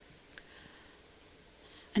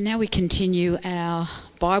And now we continue our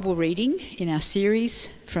Bible reading in our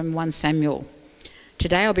series from 1 Samuel.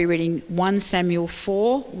 Today I'll be reading 1 Samuel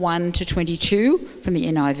 4, 1 to 22 from the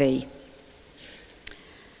NIV.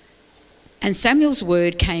 And Samuel's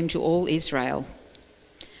word came to all Israel.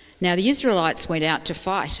 Now the Israelites went out to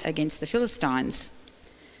fight against the Philistines.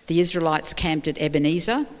 The Israelites camped at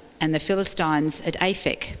Ebenezer and the Philistines at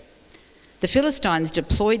Aphek. The Philistines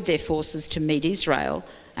deployed their forces to meet Israel,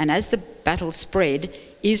 and as the battle spread,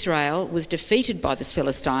 Israel was defeated by the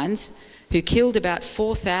Philistines, who killed about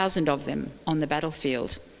 4,000 of them on the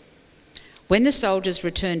battlefield. When the soldiers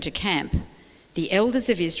returned to camp, the elders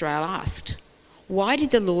of Israel asked, "Why did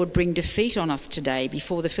the Lord bring defeat on us today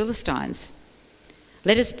before the Philistines?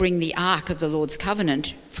 Let us bring the ark of the Lord's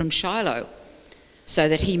covenant from Shiloh, so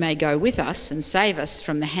that he may go with us and save us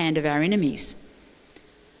from the hand of our enemies."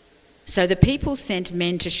 So the people sent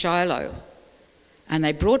men to Shiloh, and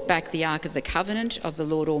they brought back the ark of the covenant of the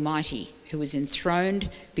Lord Almighty, who was enthroned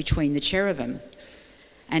between the cherubim.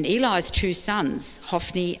 And Eli's two sons,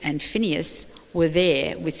 Hophni and Phinehas, were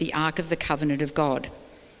there with the ark of the covenant of God.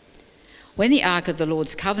 When the ark of the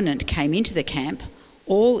Lord's covenant came into the camp,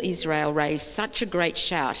 all Israel raised such a great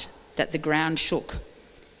shout that the ground shook.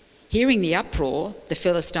 Hearing the uproar, the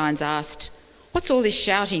Philistines asked, "What's all this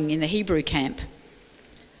shouting in the Hebrew camp?"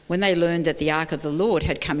 When they learned that the ark of the Lord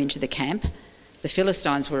had come into the camp, the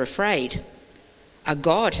Philistines were afraid. "A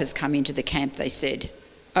god has come into the camp," they said.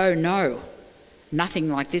 "Oh no,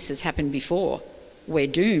 nothing like this has happened before. We're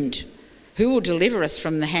doomed. Who will deliver us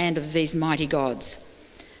from the hand of these mighty gods?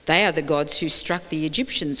 They are the gods who struck the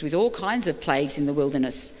Egyptians with all kinds of plagues in the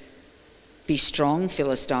wilderness. Be strong,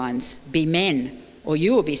 Philistines, be men, or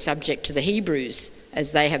you will be subject to the Hebrews,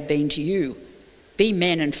 as they have been to you. Be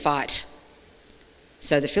men and fight."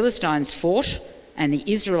 So the Philistines fought, and the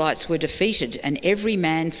Israelites were defeated, and every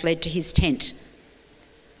man fled to his tent.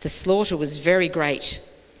 The slaughter was very great.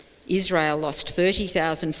 Israel lost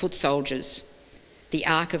 30,000 foot soldiers. The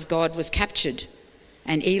ark of God was captured,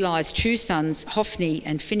 and Eli's two sons, Hophni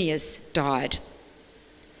and Phinehas, died.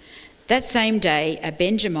 That same day, a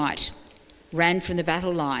Benjamite ran from the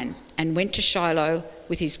battle line and went to Shiloh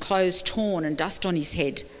with his clothes torn and dust on his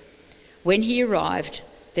head. When he arrived,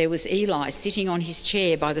 there was Eli sitting on his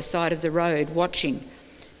chair by the side of the road, watching,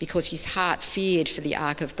 because his heart feared for the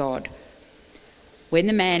ark of God. When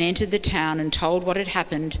the man entered the town and told what had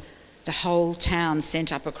happened, the whole town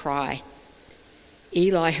sent up a cry.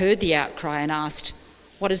 Eli heard the outcry and asked,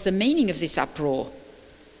 "What is the meaning of this uproar?"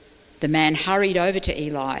 The man hurried over to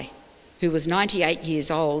Eli, who was 98 years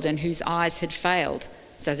old and whose eyes had failed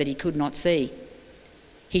so that he could not see.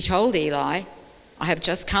 He told Eli, "I have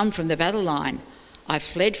just come from the battle line. I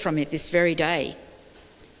fled from it this very day."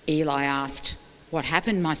 Eli asked, "What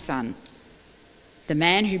happened, my son?" The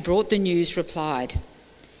man who brought the news replied,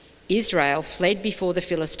 "Israel fled before the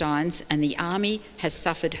Philistines, and the army has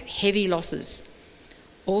suffered heavy losses.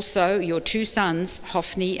 Also, your two sons,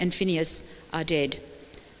 Hophni and Phinehas, are dead,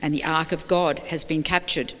 and the ark of God has been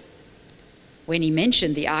captured." When he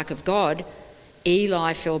mentioned the ark of God,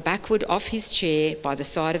 Eli fell backward off his chair by the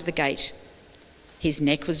side of the gate. His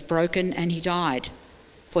neck was broken and he died,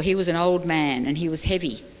 for he was an old man and he was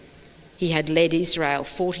heavy. He had led Israel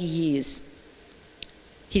 40 years.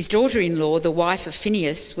 His daughter-in-law, the wife of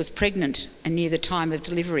Phinehas, was pregnant and near the time of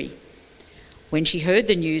delivery. When she heard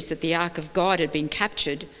the news that the ark of God had been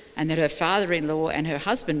captured and that her father-in-law and her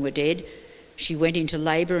husband were dead, she went into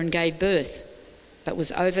labour and gave birth, but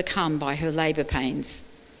was overcome by her labour pains.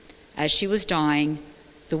 As she was dying,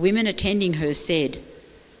 the women attending her said,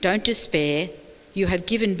 "Don't despair, you have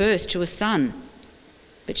given birth to a son."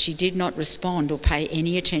 But she did not respond or pay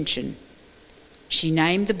any attention. She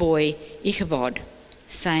named the boy Ichabod,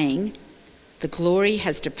 saying, "The glory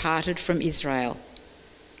has departed from Israel,"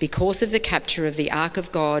 because of the capture of the ark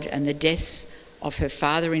of God and the deaths of her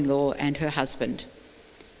father-in-law and her husband.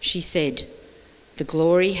 She said, "The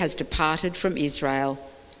glory has departed from Israel,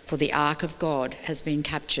 for the ark of God has been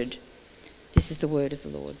captured." This is the word of the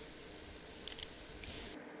Lord.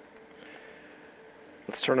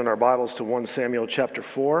 Let's turn in our Bibles to 1 Samuel chapter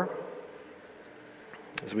 4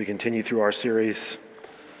 as we continue through our series,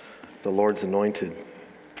 The Lord's Anointed.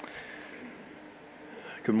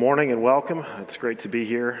 Good morning and welcome. It's great to be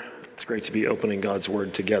here. It's great to be opening God's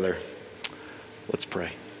Word together. Let's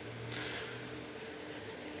pray.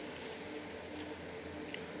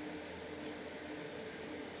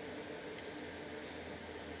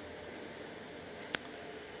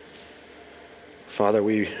 Father,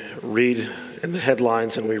 we read in the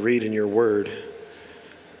headlines and we read in your word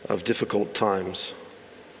of difficult times.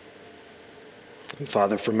 And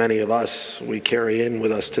Father, for many of us, we carry in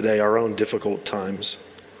with us today our own difficult times.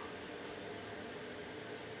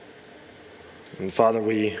 And Father,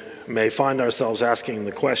 we may find ourselves asking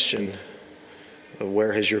the question of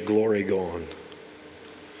where has your glory gone?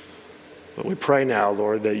 But we pray now,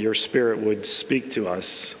 Lord, that your Spirit would speak to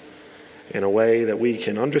us in a way that we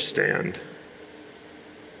can understand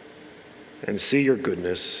and see your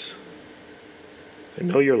goodness and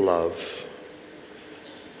know your love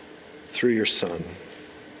through your Son.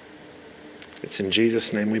 It's in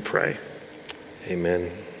Jesus' name we pray. Amen.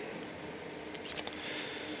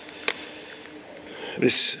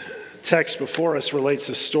 This text before us relates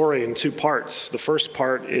a story in two parts. The first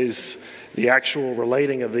part is the actual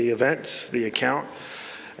relating of the event, the account.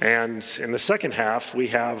 And in the second half, we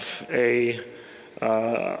have a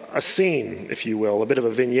scene, if you will, a bit of a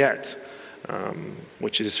vignette,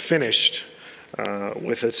 which is finished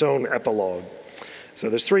with its own epilogue. So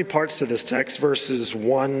there's three parts to this text, verses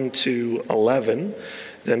 1 to 11,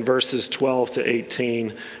 then verses 12 to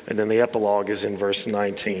 18, and then the epilogue is in verse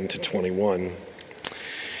 19 to 21.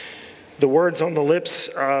 The words on the lips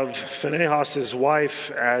of Phinehas'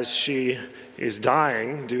 wife as she is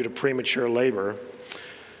dying due to premature labor.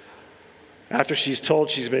 After she's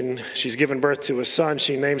told she's given birth to a son,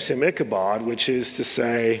 she names him Ichabod, which is to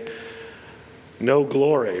say, no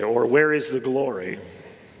glory, or where is the glory?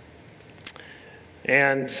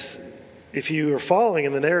 And if you are following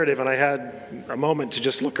in the narrative, and I had a moment to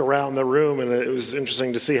just look around the room, and it was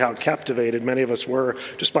interesting to see how captivated many of us were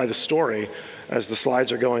just by the story as the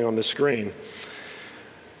slides are going on the screen.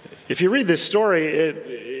 If you read this story,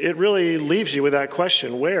 it really leaves you with that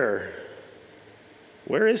question, where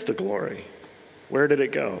is the glory? Where did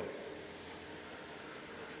it go?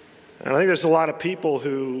 And I think there's a lot of people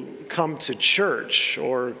who come to church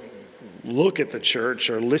or look at the church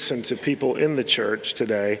or listen to people in the church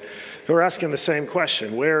today who are asking the same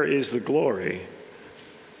question. Where is the glory?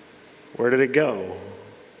 Where did it go?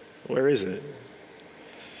 Where is it?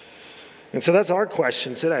 And so that's our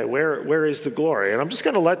question today. Where is the glory? And I'm just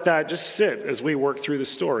going to let that just sit as we work through the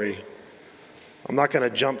story. I'm not going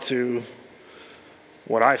to jump to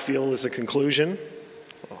what I feel is a conclusion.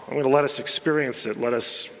 I'm going to let us experience it. Let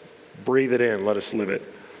us breathe it in. Let us live it.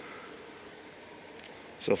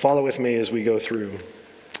 So follow with me as we go through.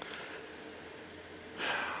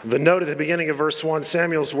 The note at the beginning of verse 1,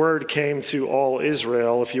 Samuel's word came to all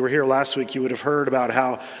Israel. If you were here last week, you would have heard about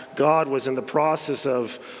how God was in the process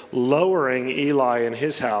of lowering Eli and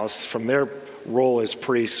his house from their role as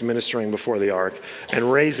priests ministering before the ark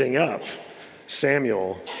and raising up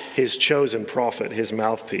Samuel, his chosen prophet, his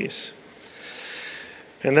mouthpiece.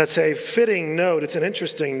 And that's a fitting note. It's an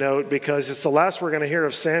interesting note because it's the last we're going to hear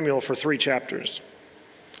of Samuel for 3 chapters.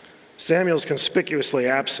 Samuel's conspicuously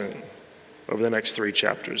absent over the next 3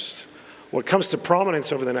 chapters. What comes to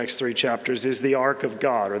prominence over the next 3 chapters is the Ark of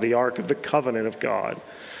God, or the Ark of the Covenant of God.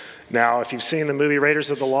 Now, if you've seen the movie Raiders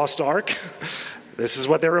of the Lost Ark, this is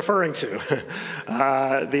what they're referring to.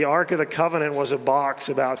 The Ark of the Covenant was a box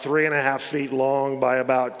about 3.5 feet long by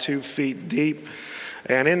about 2 feet deep.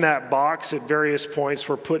 And in that box, at various points,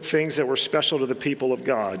 were put things that were special to the people of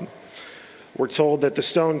God. We're told that the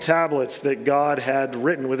stone tablets that God had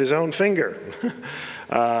written with his own finger,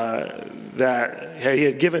 that he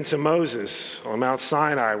had given to Moses on Mount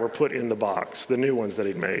Sinai, were put in the box, the new ones that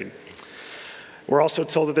he'd made. We're also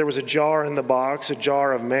told that there was a jar in the box, a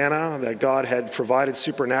jar of manna that God had provided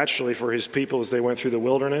supernaturally for his people as they went through the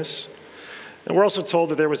wilderness. And we're also told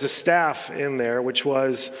that there was a staff in there, which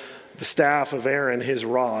was the staff of Aaron, his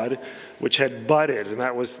rod, which had budded, and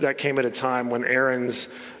that came at a time when Aaron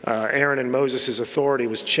and Moses' authority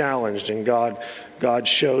was challenged, and God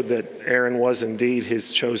showed that Aaron was indeed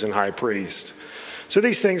his chosen high priest. So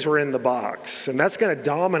these things were in the box, and that's going to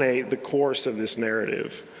dominate the course of this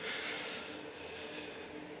narrative.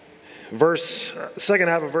 Second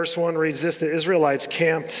half of verse 1 reads this: now the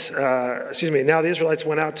Israelites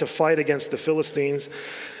went out to fight against the Philistines.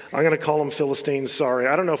 I'm going to call them Philistines, sorry.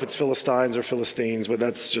 I don't know if it's Philistines or Philistines, but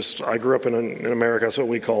that's just, I grew up in America, that's what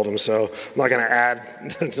we called them, so I'm not going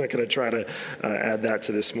to try to add that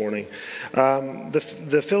to this morning.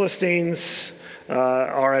 The Philistines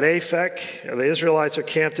are at Aphek. The Israelites are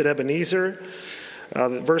camped at Ebenezer.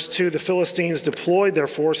 Verse 2, the Philistines deployed their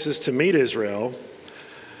forces to meet Israel.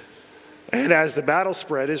 And as the battle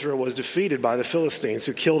spread, Israel was defeated by the Philistines,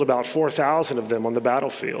 who killed about 4,000 of them on the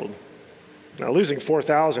battlefield. Now, losing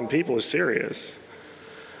 4,000 people is serious.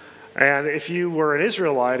 And if you were an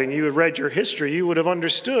Israelite and you had read your history, you would have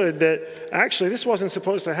understood that actually this wasn't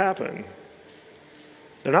supposed to happen.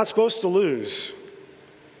 They're not supposed to lose.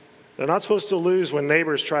 They're not supposed to lose when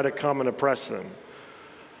neighbors try to come and oppress them.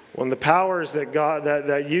 When the powers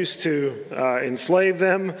that used to enslave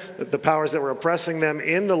them, the powers that were oppressing them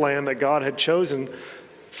in the land that God had chosen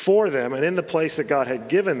for them and in the place that God had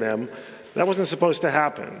given them, that wasn't supposed to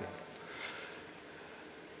happen.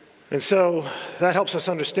 And so that helps us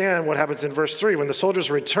understand what happens in verse 3. When the soldiers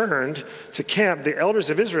returned to camp, the elders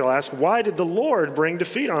of Israel asked, "Why did the Lord bring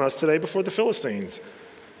defeat on us today before the Philistines?"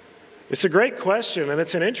 It's a great question, and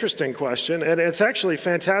it's an interesting question, and it's actually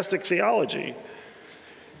fantastic theology.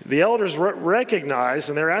 The elders recognize,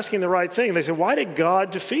 and they're asking the right thing. They said, "Why did God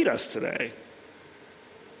defeat us today?"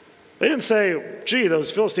 They didn't say, "Gee, those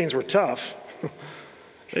Philistines were tough."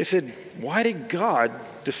 They said, "Why did God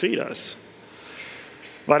defeat us?"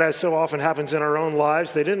 But as so often happens in our own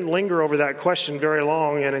lives, they didn't linger over that question very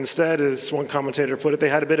long, and instead, as one commentator put it, they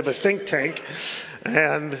had a bit of a think tank,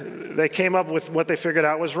 and they came up with what they figured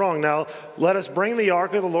out was wrong. Now, let us bring the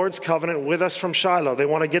Ark of the Lord's covenant with us from Shiloh. They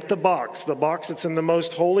want to get the box that's in the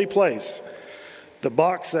most holy place, the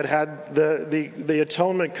box that had the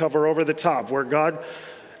atonement cover over the top, where God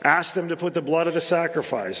asked them to put the blood of the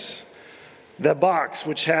sacrifice, the box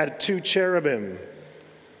which had 2 cherubim,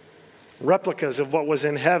 replicas of what was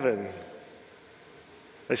in heaven.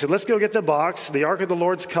 They said, "Let's go get the box, the Ark of the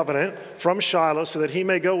Lord's covenant, from Shiloh so that he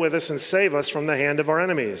may go with us and save us from the hand of our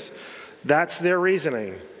enemies." That's their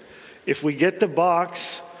reasoning. If we get the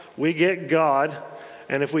box, we get God,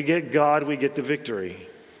 and if we get God, we get the victory.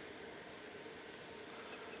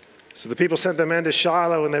 So the people sent the men to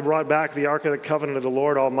Shiloh, and they brought back the Ark of the covenant of the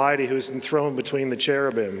Lord Almighty, who is enthroned between the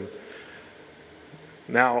cherubim.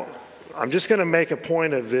 Now, I'm just going to make a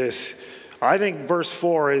point of this. I think verse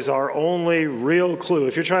 4 is our only real clue.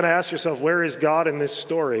 If you're trying to ask yourself, where is God in this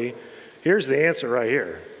story? Here's the answer right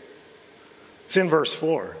here. It's in verse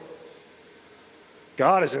 4.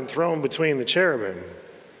 God is enthroned between the cherubim.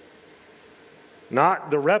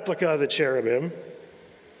 Not the replica of the cherubim.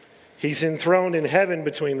 He's enthroned in heaven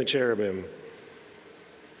between the cherubim.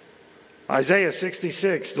 Isaiah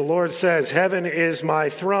 66, the Lord says, "Heaven is my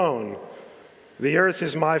throne. The earth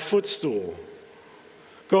is my footstool."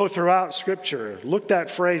 Go throughout Scripture. Look that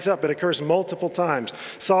phrase up. It occurs multiple times.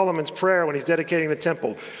 Solomon's prayer when he's dedicating the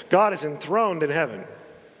temple. God is enthroned in heaven.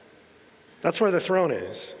 That's where the throne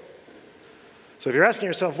is. So if you're asking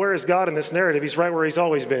yourself, where is God in this narrative? He's right where he's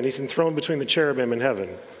always been. He's enthroned between the cherubim in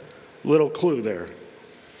heaven. Little clue there.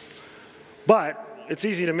 But it's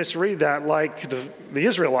easy to misread that like the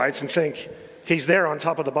Israelites and think he's there on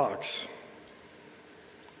top of the box.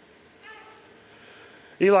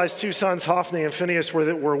 Eli's 2 sons, Hophni and Phinehas, were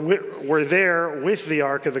there with the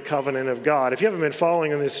Ark of the Covenant of God. If you haven't been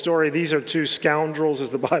following in this story, these are 2 scoundrels,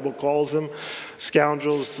 as the Bible calls them.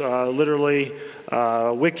 Scoundrels, literally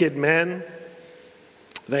wicked men.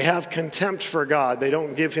 They have contempt for God. They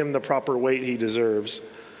don't give him the proper weight he deserves.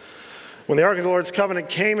 When the Ark of the Lord's Covenant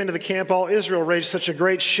came into the camp, all Israel raised such a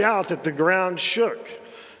great shout that the ground shook.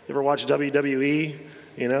 You ever watch WWE?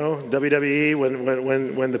 You know, WWE,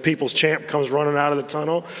 when the people's champ comes running out of the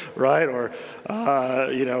tunnel, right? Or,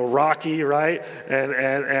 Rocky, right?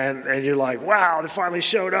 And you're like, wow, they finally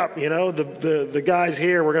showed up. You know, the guys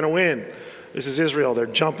here, we're going to win. This is Israel. They're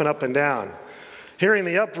jumping up and down. Hearing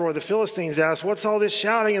the uproar, the Philistines asked, "What's all this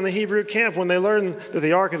shouting in the Hebrew camp?" When they learned that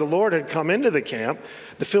the Ark of the Lord had come into the camp,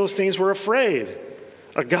 the Philistines were afraid.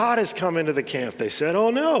 "A god has come into the camp," they said.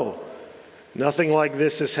 "Oh no, nothing like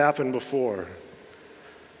this has happened before.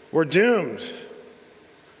 We're doomed.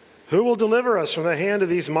 Who will deliver us from the hand of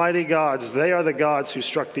these mighty gods? They are the gods who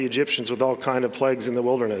struck the Egyptians with all kinds of plagues in the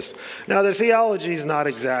wilderness." Now, their theology is not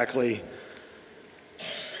exactly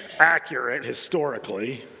accurate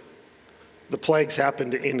historically. The plagues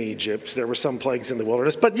happened in Egypt. There were some plagues in the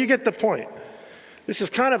wilderness, but you get the point. This is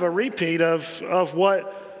kind of a repeat of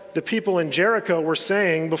what the people in Jericho were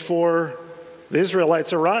saying before the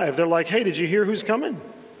Israelites arrived. They're like, "Hey, did you hear who's coming?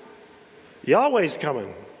 Yahweh's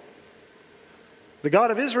coming. The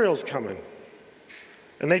God of Israel's coming."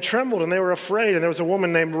 And they trembled and they were afraid. And there was a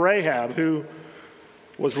woman named Rahab who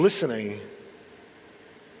was listening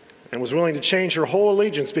and was willing to change her whole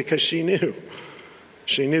allegiance because she knew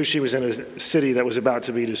she was in a city that was about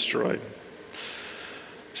to be destroyed.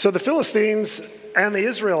 So the Philistines and the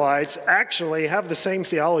Israelites actually have the same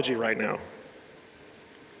theology right now.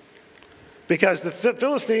 Because the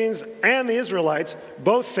Philistines and the Israelites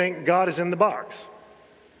both think God is in the box.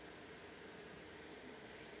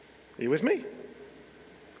 Are you with me?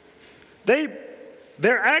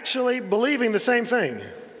 They're actually believing the same thing.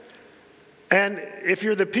 And if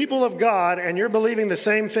you're the people of God and you're believing the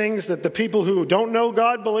same things that the people who don't know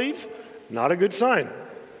God believe, not a good sign.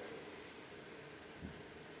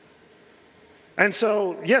 And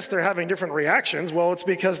so, yes, they're having different reactions. Well, it's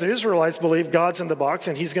because the Israelites believe God's in the box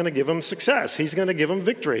and he's going to give them success. He's going to give them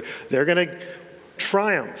victory. They're going to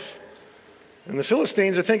triumph. And the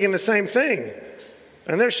Philistines are thinking the same thing.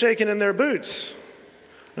 And they're shaking in their boots.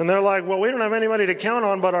 And they're like, well, we don't have anybody to count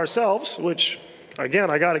on but ourselves, which, again,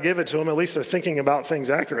 I got to give it to them. At least they're thinking about things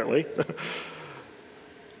accurately.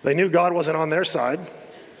 They knew God wasn't on their side.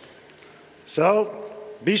 So,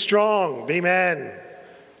 be strong, be men,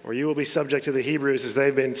 or you will be subject to the Hebrews as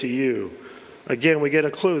they've been to you. Again, we get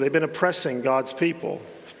a clue. They've been oppressing God's people.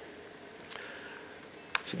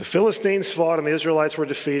 So the Philistines fought and the Israelites were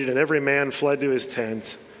defeated, and every man fled to his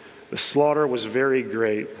tent. The slaughter was very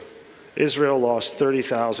great. Israel lost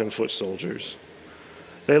 30,000 foot soldiers.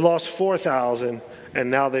 They lost 4,000,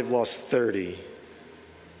 and now they've lost 30.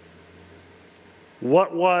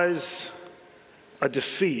 What was a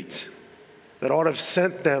defeat that ought to have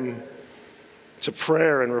sent them to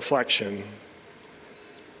prayer and reflection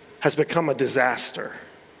has become a disaster.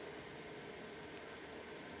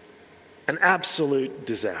 An absolute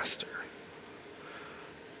disaster.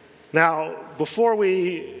 Now, before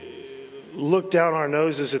we look down our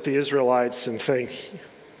noses at the Israelites and think,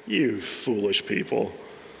 you foolish people,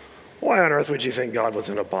 why on earth would you think God was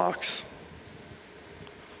in a box?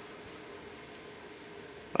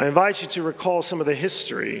 I invite you to recall some of the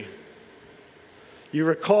history. You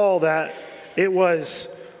recall that it was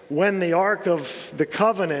when the Ark of the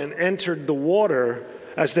Covenant entered the water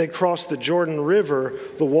as they crossed the Jordan River,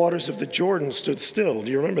 the waters of the Jordan stood still.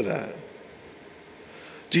 Do you remember that?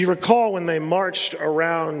 Do you recall when they marched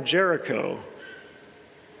around Jericho?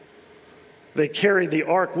 They carried the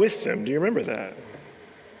ark with them. Do you remember that?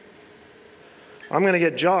 I'm going to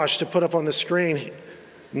get Josh to put up on the screen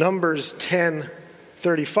Numbers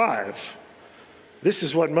 10:35. This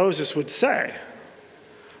is what Moses would say.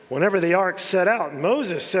 Whenever the ark set out,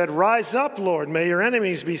 Moses said, "Rise up, Lord, may your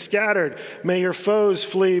enemies be scattered, may your foes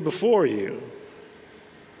flee before you."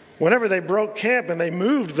 Whenever they broke camp and they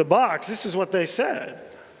moved the box, this is what they said.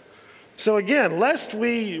 So again, lest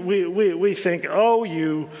we think, oh,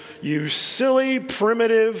 you silly,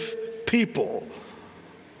 primitive people.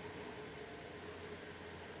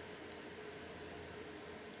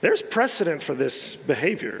 There's precedent for this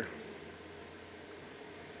behavior.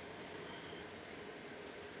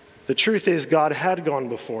 The truth is, God had gone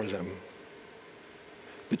before them.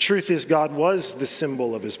 The truth is, God was the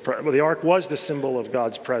symbol of the ark was the symbol of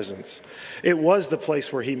God's presence. It was the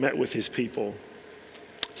place where he met with his people.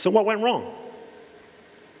 So what went wrong?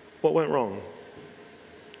 What went wrong?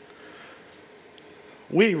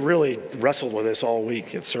 We really wrestled with this all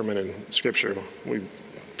week at Sermon and Scripture. We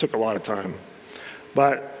took a lot of time.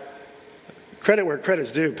 But credit where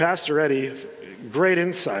credit's due. Pastor Eddie, great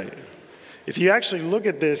insight. If you actually look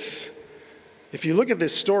at this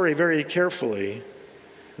story very carefully,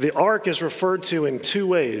 the ark is referred to in two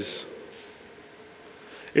ways.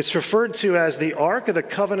 It's referred to as the Ark of the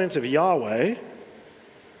Covenant of Yahweh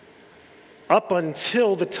up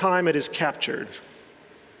until the time it is captured.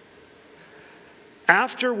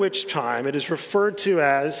 After which time it is referred to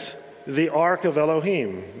as the Ark of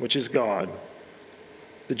Elohim, which is God,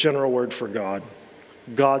 the general word for God,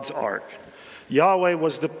 God's Ark. Yahweh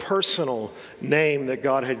was the personal name that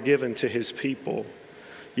God had given to his people.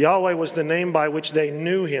 Yahweh was the name by which they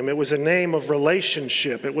knew him. It was a name of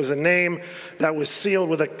relationship. It was a name that was sealed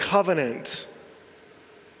with a covenant.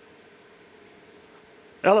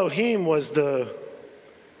 Elohim was the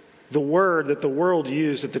word that the world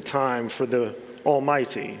used at the time for the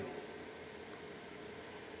Almighty.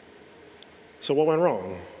 So what went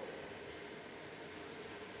wrong?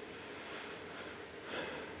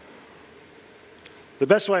 The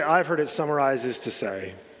best way I've heard it summarized is to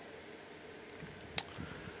say,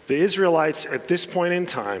 the Israelites at this point in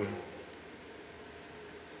time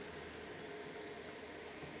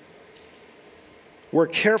were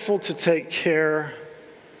careful to take care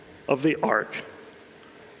of the ark,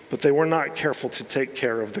 but they were not careful to take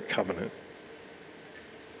care of the covenant.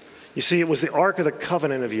 You see, it was the Ark of the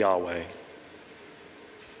Covenant of Yahweh.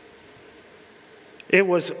 It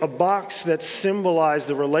was a box that symbolized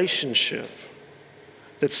the relationship,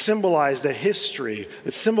 that symbolized a history,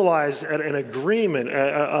 that symbolized an agreement,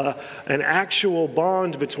 an actual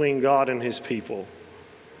bond between God and his people.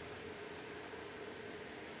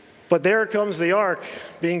 But there comes the ark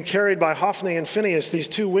being carried by Hophni and Phinehas, these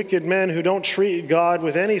two wicked men who don't treat God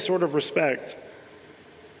with any sort of respect.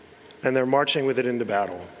 And they're marching with it into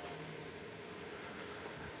battle.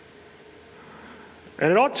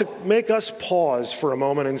 And it ought to make us pause for a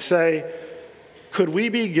moment and say, could we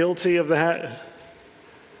be guilty of that?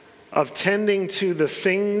 Of tending to the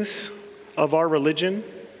things of our religion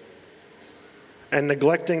and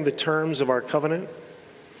neglecting the terms of our covenant?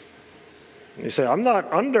 You say, I'm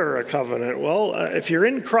not under a covenant. Well, if you're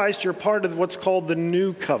in Christ, you're part of what's called the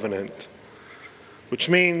new covenant, which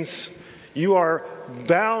means you are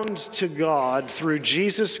bound to God through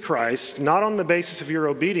Jesus Christ, not on the basis of your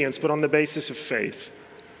obedience, but on the basis of faith.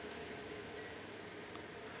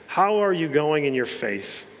 How are you going in your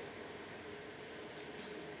faith?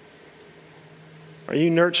 Are you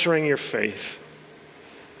nurturing your faith,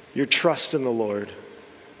 your trust in the Lord?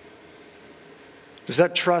 Does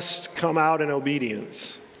that trust come out in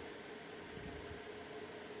obedience?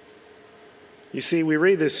 You see, we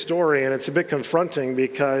read this story and it's a bit confronting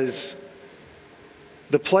because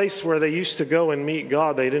the place where they used to go and meet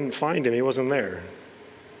God, they didn't find him. He wasn't there.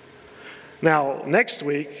 Now, next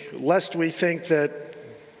week, lest we think that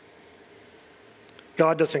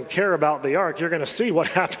God doesn't care about the ark, you're going to see what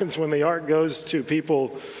happens when the ark goes to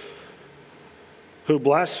people who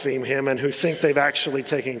blaspheme him and who think they've actually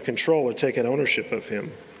taken control or taken ownership of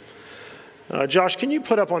him. Josh, can you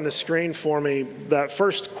put up on the screen for me that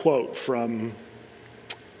first quote from,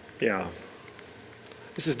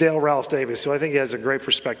 this is Dale Ralph Davis, who I think has a great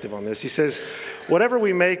perspective on this. He says, whatever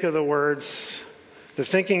we make of the words, the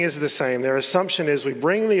thinking is the same. Their assumption is we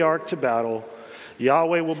bring the ark to battle,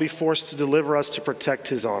 Yahweh will be forced to deliver us to protect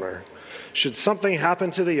his honor. Should something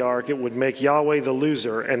happen to the ark, it would make Yahweh the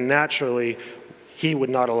loser, and naturally, he would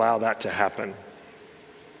not allow that to happen.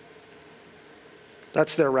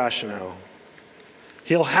 That's their rationale.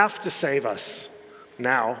 He'll have to save us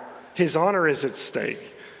now. His honor is at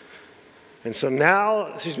stake. And so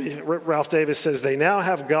now, Ralph Davis says, they now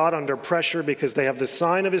have God under pressure because they have the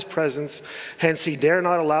sign of his presence, hence he dare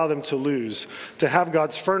not allow them to lose. To have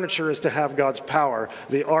God's furniture is to have God's power.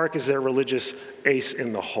 The ark is their religious ace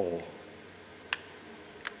in the hole.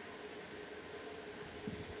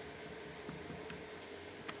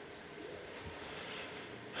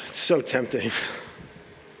 It's so tempting.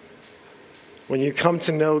 When you come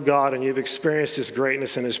to know God and you've experienced his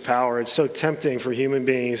greatness and his power, it's so tempting for human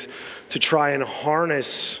beings to try and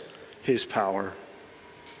harness his power,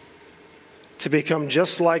 to become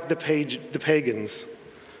just like the pagans,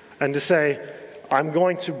 and to say, I'm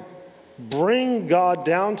going to bring God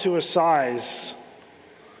down to a size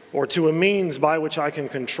or to a means by which I can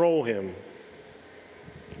control him.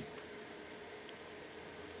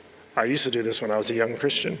 I used to do this when I was a young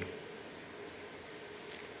Christian.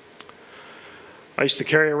 I used to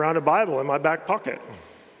carry around a Bible in my back pocket.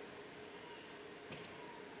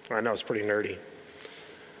 I know it's pretty nerdy.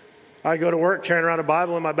 I go to work carrying around a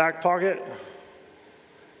Bible in my back pocket,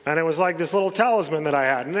 and it was like this little talisman that I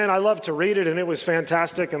had. And then I loved to read it, and it was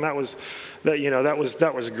fantastic, and that was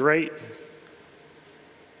great.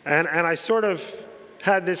 And I sort of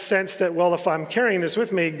had this sense that, well, if I'm carrying this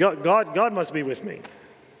with me, God must be with me.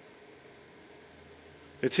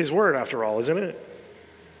 It's his word, after all, isn't it?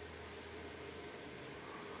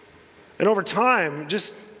 And over time,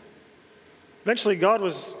 just eventually God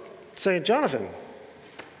was saying, Jonathan,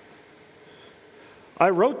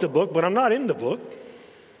 I wrote the book, but I'm not in the book.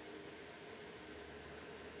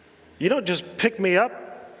 You don't just pick me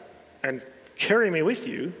up and carry me with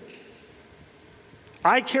you.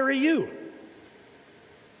 I carry you.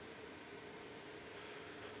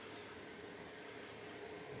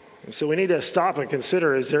 And so we need to stop and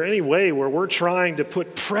consider, is there any way where we're trying to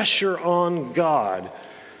put pressure on God?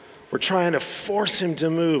 We're trying to force him to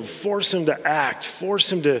move, force him to act, force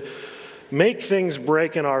him to make things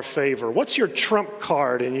break in our favor. What's your trump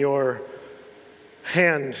card in your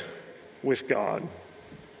hand with God?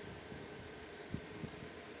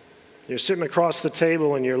 You're sitting across the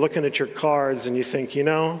table and you're looking at your cards and you think,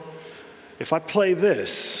 if I play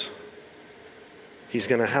this, he's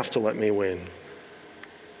going to have to let me win.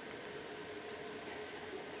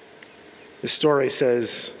 This story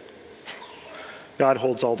says, God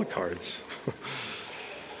holds all the cards.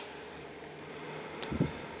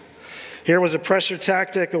 Here was a pressure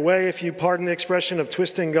tactic, a way, if you pardon the expression, of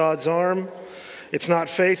twisting God's arm. It's not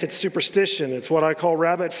faith, it's superstition. It's what I call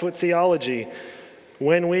rabbit foot theology.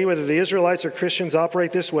 When we, whether the Israelites or Christians,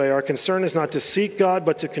 operate this way, our concern is not to seek God,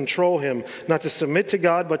 but to control him, not to submit to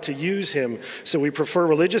God, but to use him. So we prefer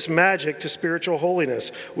religious magic to spiritual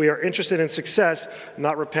holiness. We are interested in success,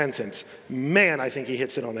 not repentance. Man, I think he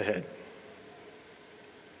hits it on the head.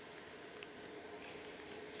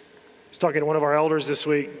 I was talking to one of our elders this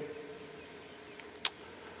week.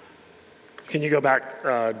 Can you go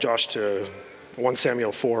back, Josh, to 1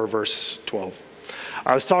 Samuel 4, verse 12?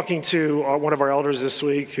 I was talking to one of our elders this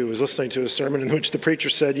week who was listening to a sermon in which the preacher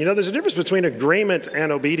said, there's a difference between agreement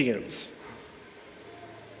and obedience.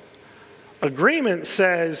 Agreement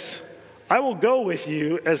says, I will go with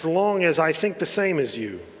you as long as I think the same as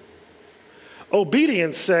you.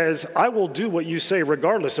 Obedience says, I will do what you say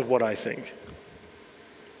regardless of what I think.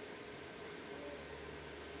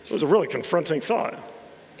 It was a really confronting thought.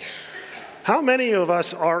 How many of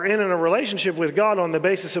us are in a relationship with God on the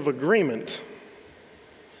basis of agreement?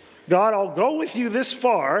 God, I'll go with you this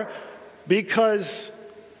far because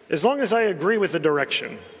as long as I agree with the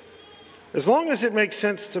direction, as long as it makes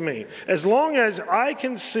sense to me, as long as I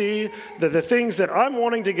can see that the things that I'm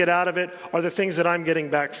wanting to get out of it are the things that I'm getting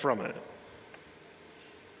back from it.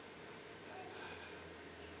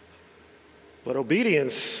 But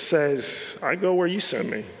obedience says, I go where you send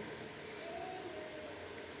me.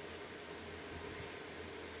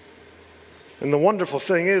 And the wonderful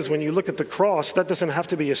thing is, when you look at the cross, that doesn't have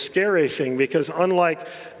to be a scary thing, because unlike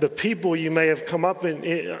the people you may have come up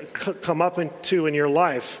into in your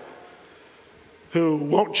life who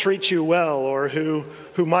won't treat you well, or who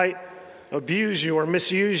might abuse you or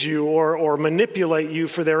misuse you or manipulate you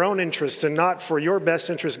for their own interests and not for your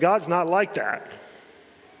best interest, God's not like that.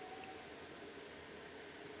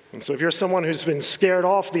 And so if you're someone who's been scared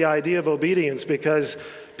off the idea of obedience because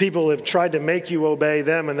people have tried to make you obey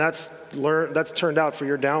them, and that's turned out for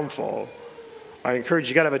your downfall, I encourage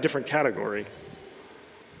you got to have a different category.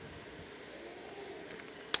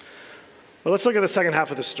 Well, let's look at the second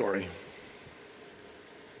half of the story.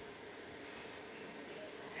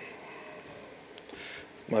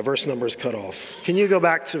 My verse number is cut off. Can you go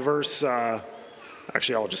back to verse,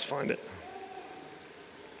 actually I'll just find it.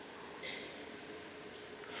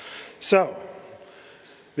 So,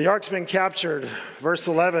 the ark's been captured. Verse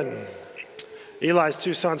 11, Eli's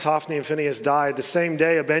two sons, Hophni and Phinehas, died. The same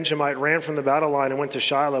day, a Benjamite ran from the battle line and went to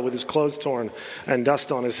Shiloh with his clothes torn and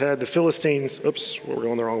dust on his head. The Philistines, we're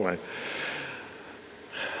going the wrong way.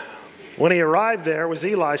 When he arrived there was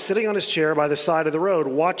Eli sitting on his chair by the side of the road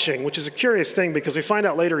watching, which is a curious thing because we find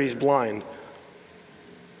out later he's blind.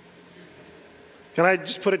 Can I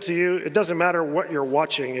just put it to you? It doesn't matter what you're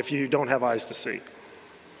watching if you don't have eyes to see.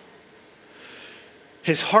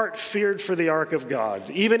 His heart feared for the ark of God.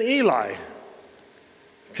 Even Eli,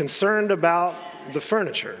 concerned about the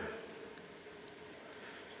furniture.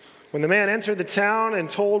 When the man entered the town and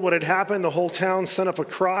told what had happened, the whole town sent up a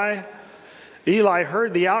cry. Eli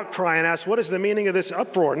heard the outcry and asked, what is the meaning of this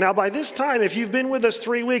uproar? Now, by this time, if you've been with us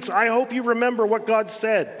 3 weeks, I hope you remember what God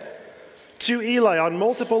said to Eli on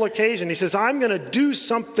multiple occasions. He says, I'm going to do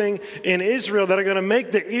something in Israel that are going to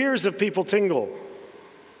make the ears of people tingle.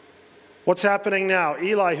 What's happening now?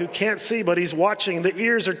 Eli, who can't see, but he's watching, the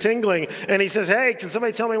ears are tingling, and he says, hey, can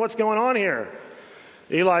somebody tell me what's going on here?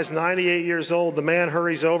 Eli's 98 years old. The man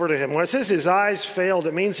hurries over to him. When it says his eyes failed,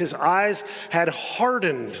 it means his eyes had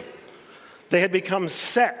hardened. They had become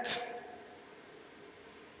set,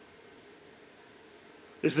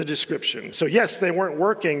 is the description. So yes, they weren't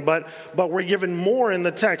working, but we're given more in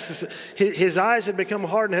the text. His eyes had become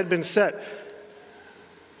hardened, had been set.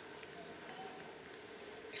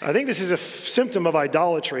 I think this is a symptom of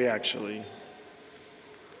idolatry, actually.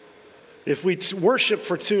 If we worship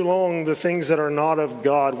for too long the things that are not of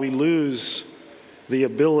God, we lose the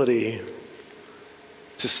ability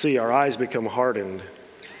to see. Our eyes become hardened.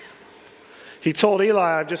 He told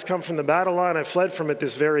Eli, I've just come from the battle line. I fled from it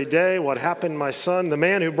this very day. What happened, my son? The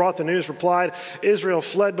man who brought the news replied, Israel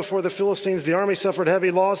fled before the Philistines. The army suffered heavy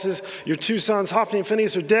losses. Your two sons, Hophni and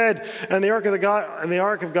Phinehas, are dead, and the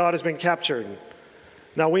ark of God has been captured.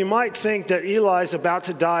 Now, we might think that Eli is about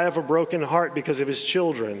to die of a broken heart because of his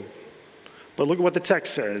children. But look at what the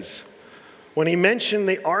text says. When he mentioned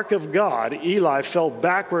the ark of God, Eli fell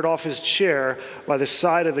backward off his chair by the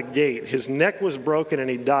side of the gate. His neck was broken and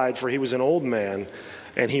he died, for he was an old man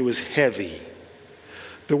and he was heavy.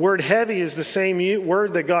 The word heavy is the same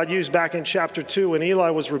word that God used back in chapter 2 when Eli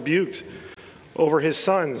was rebuked over his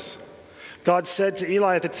sons. God said to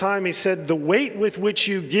Eli at the time, he said, the weight with which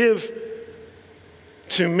you give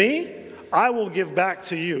to me, I will give back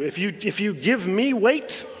to you. If you give me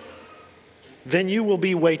weight, then you will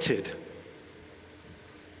be weighted.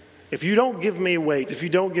 If you don't give me weight, if you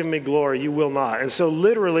don't give me glory, you will not. And so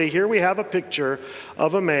literally, here we have a picture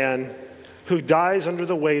of a man who dies under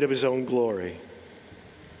the weight of his own glory.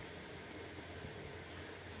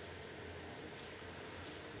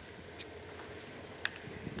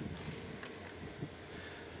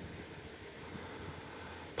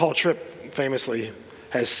 Paul Tripp famously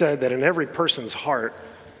has said that in every person's heart,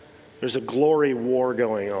 there's a glory war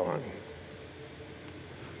going on.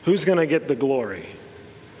 Who's going to get the glory?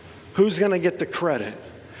 Who's going to get the credit?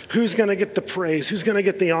 Who's going to get the praise? Who's going to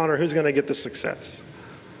get the honor? Who's going to get the success?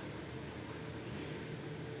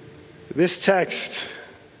 This text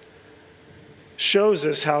shows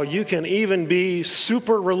us how you can even be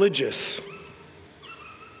super religious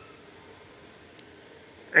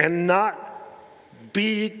and not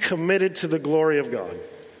be committed to the glory of God.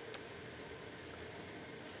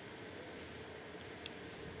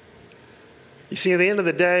 You see, at the end of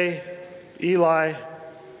the day, Eli,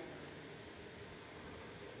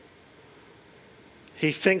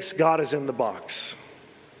 he thinks God is in the box.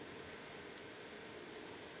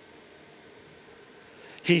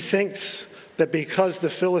 He thinks that because the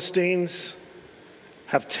Philistines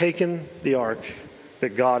have taken the ark,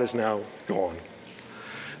 that God is now gone.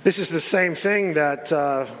 This is the same thing that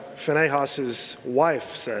Phinehas'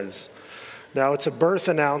 wife says. Now, it's a birth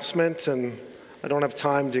announcement, and I don't have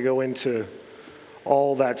time to go into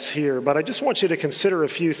all that's here, but I just want you to consider a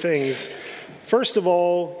few things. First of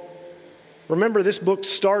all, remember this book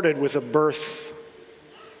started with a birth,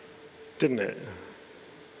 didn't it?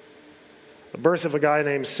 The birth of a guy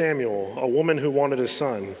named Samuel, a woman who wanted a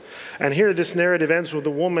son. And here this narrative ends with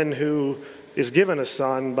a woman who is given a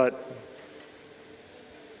son, but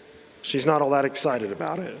she's not all that excited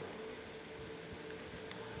about it.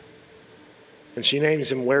 And she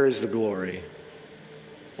names him, "Where is the glory?"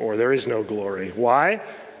 Or "There is no glory." Why?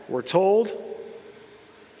 We're told,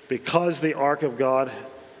 because the ark of God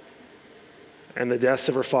and the deaths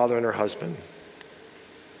of her father and her husband.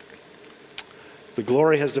 The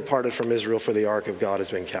glory has departed from Israel, for the ark of God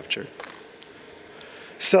has been captured.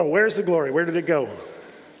 So, where's the glory? Where did it go?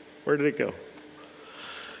 Where did it go?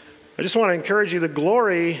 I just want to encourage you, the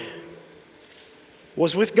glory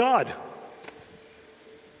was with God.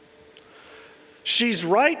 She's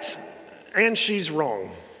right and she's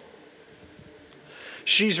wrong.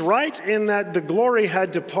 She's right in that the glory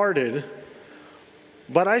had departed,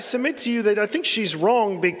 but I submit to you that I think she's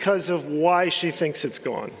wrong because of why she thinks it's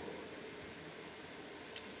gone.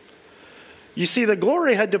 You see, the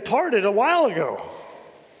glory had departed a while ago,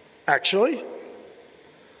 actually,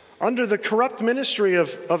 under the corrupt ministry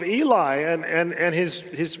of Eli and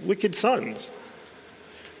his wicked sons.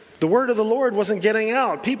 The word of the Lord wasn't getting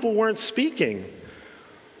out. People weren't speaking.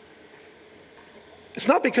 It's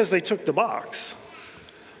not because they took the box.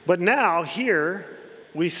 But now, here,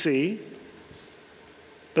 we see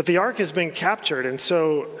that the ark has been captured. And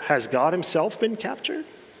so, has God himself been captured?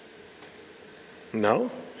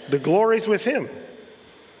 No. The glory's with him.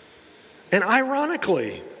 And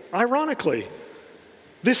ironically,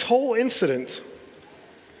 this whole incident,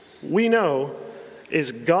 we know,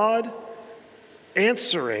 is God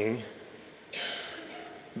answering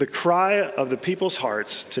the cry of the people's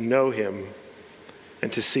hearts to know him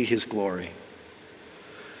and to see his glory.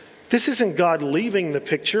 This isn't God leaving the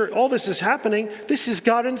picture. All this is happening. This is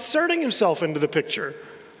God inserting himself into the picture.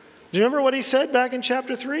 Do you remember what he said back in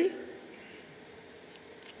chapter 3?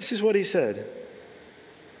 This is what he said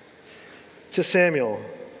to Samuel.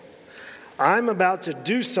 I'm about to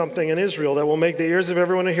do something in Israel that will make the ears of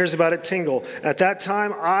everyone who hears about it tingle. At that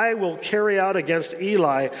time, I will carry out against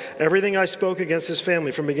Eli everything I spoke against his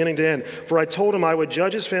family from beginning to end. For I told him I would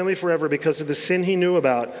judge his family forever because of the sin he knew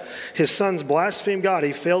about. His sons blasphemed God.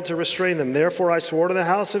 He failed to restrain them. Therefore, I swore to the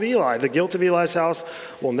house of Eli, the guilt of Eli's house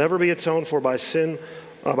will never be atoned for by sin,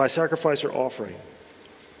 by sacrifice or offering.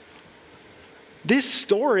 This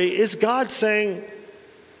story is God saying,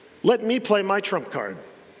 let me play my trump card.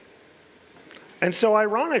 And so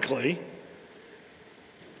ironically,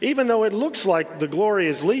 even though it looks like the glory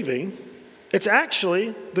is leaving, it's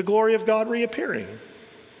actually the glory of God reappearing.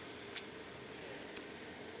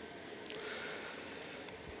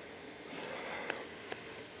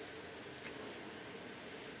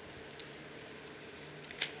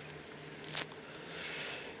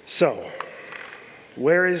 So,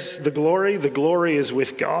 where is the glory? The glory is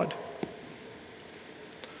with God.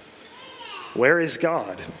 Where is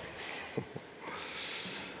God?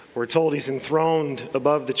 We're told he's enthroned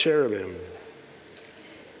above the cherubim.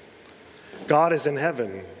 God is in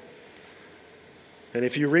heaven. And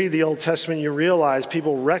if you read the Old Testament, you realize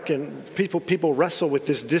people wrestle with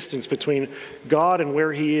this distance between God and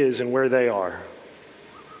where he is and where they are.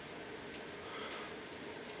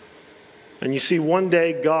 And you see, one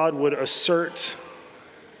day God would assert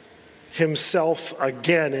himself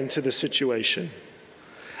again into the situation.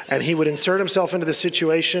 And he would insert himself into the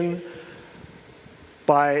situation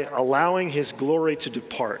by allowing his glory to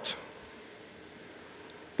depart.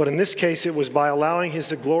 But in this case, it was by allowing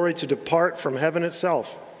his glory to depart from heaven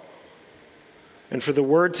itself and for the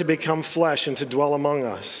Word to become flesh and to dwell among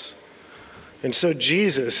us. And so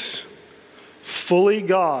Jesus, fully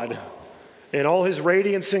God, in all his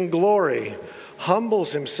radiance and glory,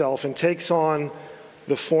 humbles himself and takes on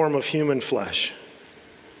the form of human flesh.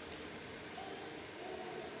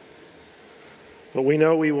 But we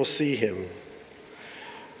know we will see him.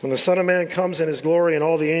 When the Son of Man comes in his glory and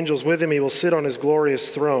all the angels with him, he will sit on his glorious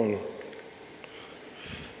throne.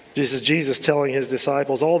 This is Jesus telling his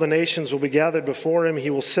disciples, all the nations will be gathered before him. He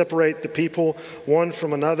will separate the people one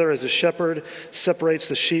from another as a shepherd separates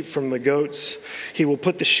the sheep from the goats. He will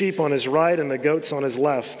put the sheep on his right and the goats on his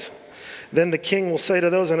left. Then the king will say to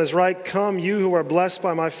those on his right, come, you who are blessed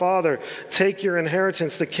by my Father, take your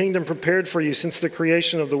inheritance, the kingdom prepared for you since the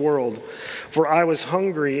creation of the world. For I was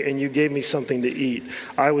hungry, and you gave me something to eat.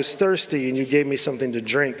 I was thirsty, and you gave me something to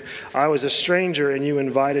drink. I was a stranger, and you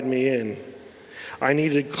invited me in. I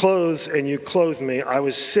needed clothes, and you clothed me. I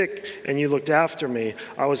was sick, and you looked after me.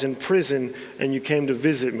 I was in prison, and you came to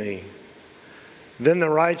visit me. Then the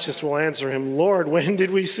righteous will answer him, Lord, when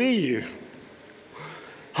did we see you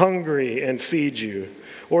hungry and feed you,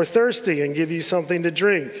 or thirsty and give you something to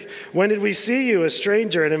drink? When did we see you a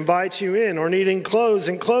stranger and invite you in, or needing clothes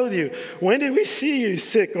and clothe you? When did we see you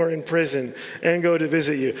sick or in prison and go to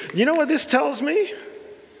visit you? You know what this tells me?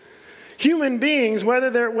 Human beings,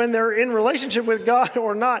 when they're in relationship with God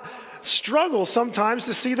or not, struggle sometimes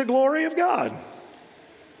to see the glory of God.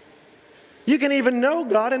 You can even know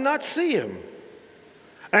God and not see him.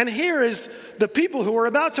 And here is the people who are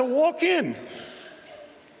about to walk in.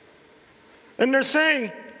 And they're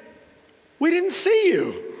saying, we didn't see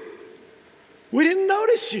you. We didn't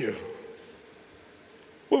notice you.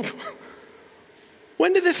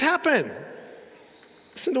 When did this happen?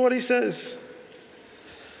 Listen to what he says.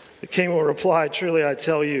 The king will reply, truly I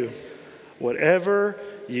tell you, whatever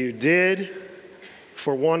you did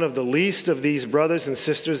for one of the least of these brothers and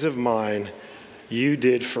sisters of mine, you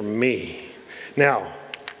did for me. Now,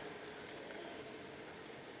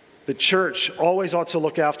 the church always ought to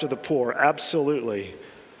look after the poor, absolutely.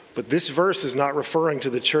 But this verse is not referring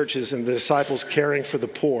to the churches and the disciples caring for the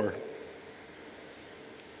poor.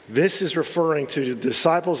 This is referring to the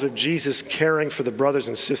disciples of Jesus caring for the brothers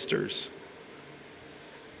and sisters.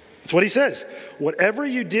 That's what he says. Whatever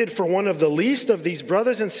you did for one of the least of these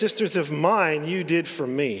brothers and sisters of mine, you did for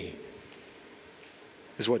me,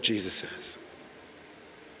 is what Jesus says.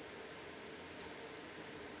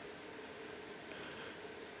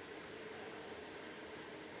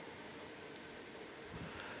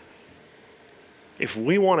 If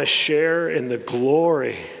we want to share in the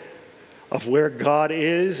glory of where God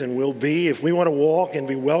is and will be, if we want to walk and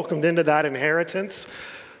be welcomed into that inheritance,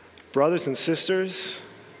 brothers and sisters,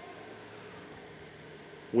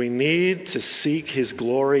 we need to seek his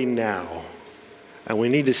glory now, and we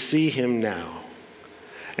need to see him now.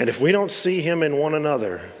 And if we don't see him in one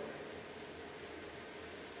another,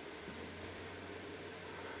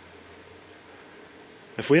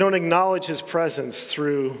 if we don't acknowledge his presence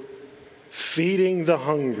through feeding the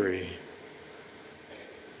hungry,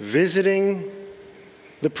 visiting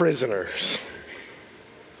the prisoners,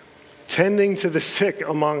 tending to the sick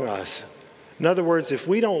among us. In other words, if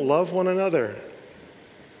we don't love one another,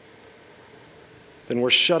 then we're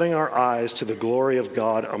shutting our eyes to the glory of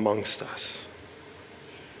God amongst us.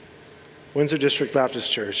 Windsor District Baptist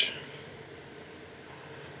Church,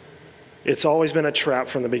 it's always been a trap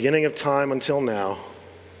from the beginning of time until now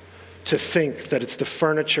to think that it's the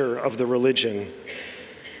furniture of the religion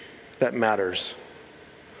that matters.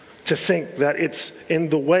 To think that it's in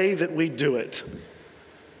the way that we do it.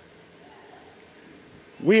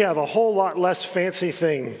 We have a whole lot less fancy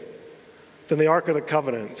thing than the Ark of the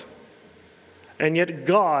Covenant. And yet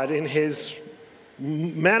God, in his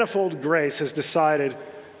manifold grace, has decided,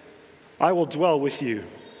 I will dwell with you.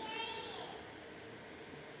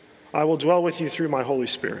 I will dwell with you through my Holy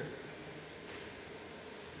Spirit.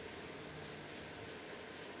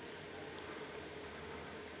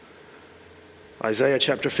 Isaiah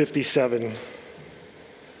chapter 57.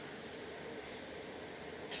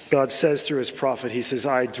 God says through his prophet, he says,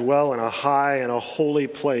 I dwell in a high and a holy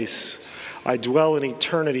place. I dwell in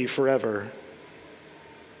eternity forever.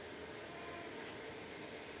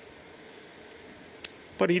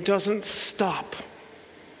 But he doesn't stop.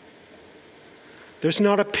 There's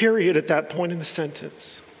not a period at that point in the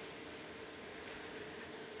sentence.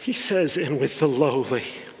 He says, and with the lowly.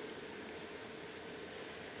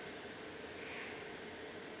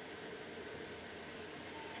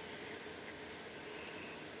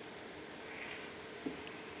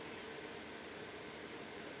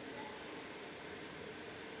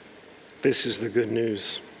 This is the good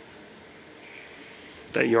news,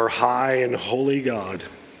 that your high and holy God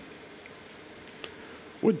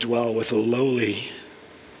would dwell with a lowly,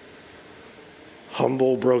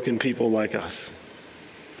 humble, broken people like us.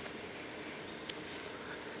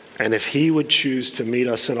 And if he would choose to meet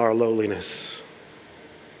us in our lowliness,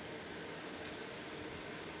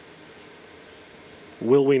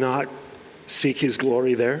 will we not seek his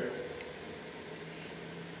glory there?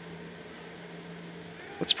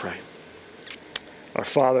 Let's pray. Our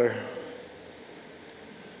Father,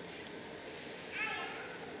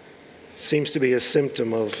 seems to be a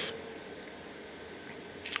symptom of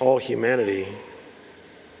all humanity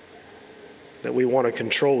that we want to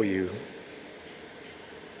control you.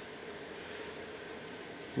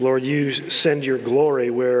 Lord, you send your glory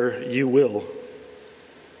where you will.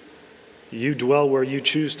 You dwell where you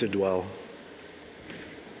choose to dwell.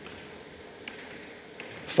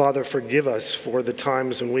 Father, forgive us for the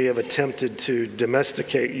times when we have attempted to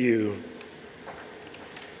domesticate you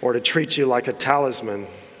or to treat you like a talisman,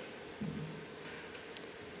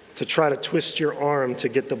 to try to twist your arm to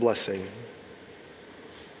get the blessing.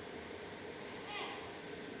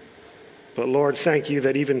 But Lord, thank you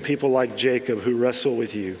that even people like Jacob who wrestle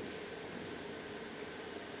with you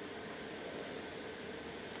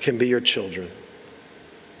can be your children.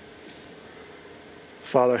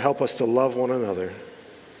 Father, help us to love one another.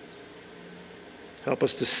 Help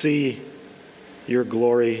us to see your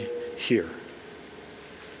glory here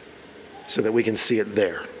so that we can see it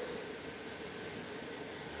there.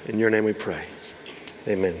 In your name we pray.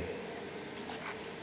 Amen.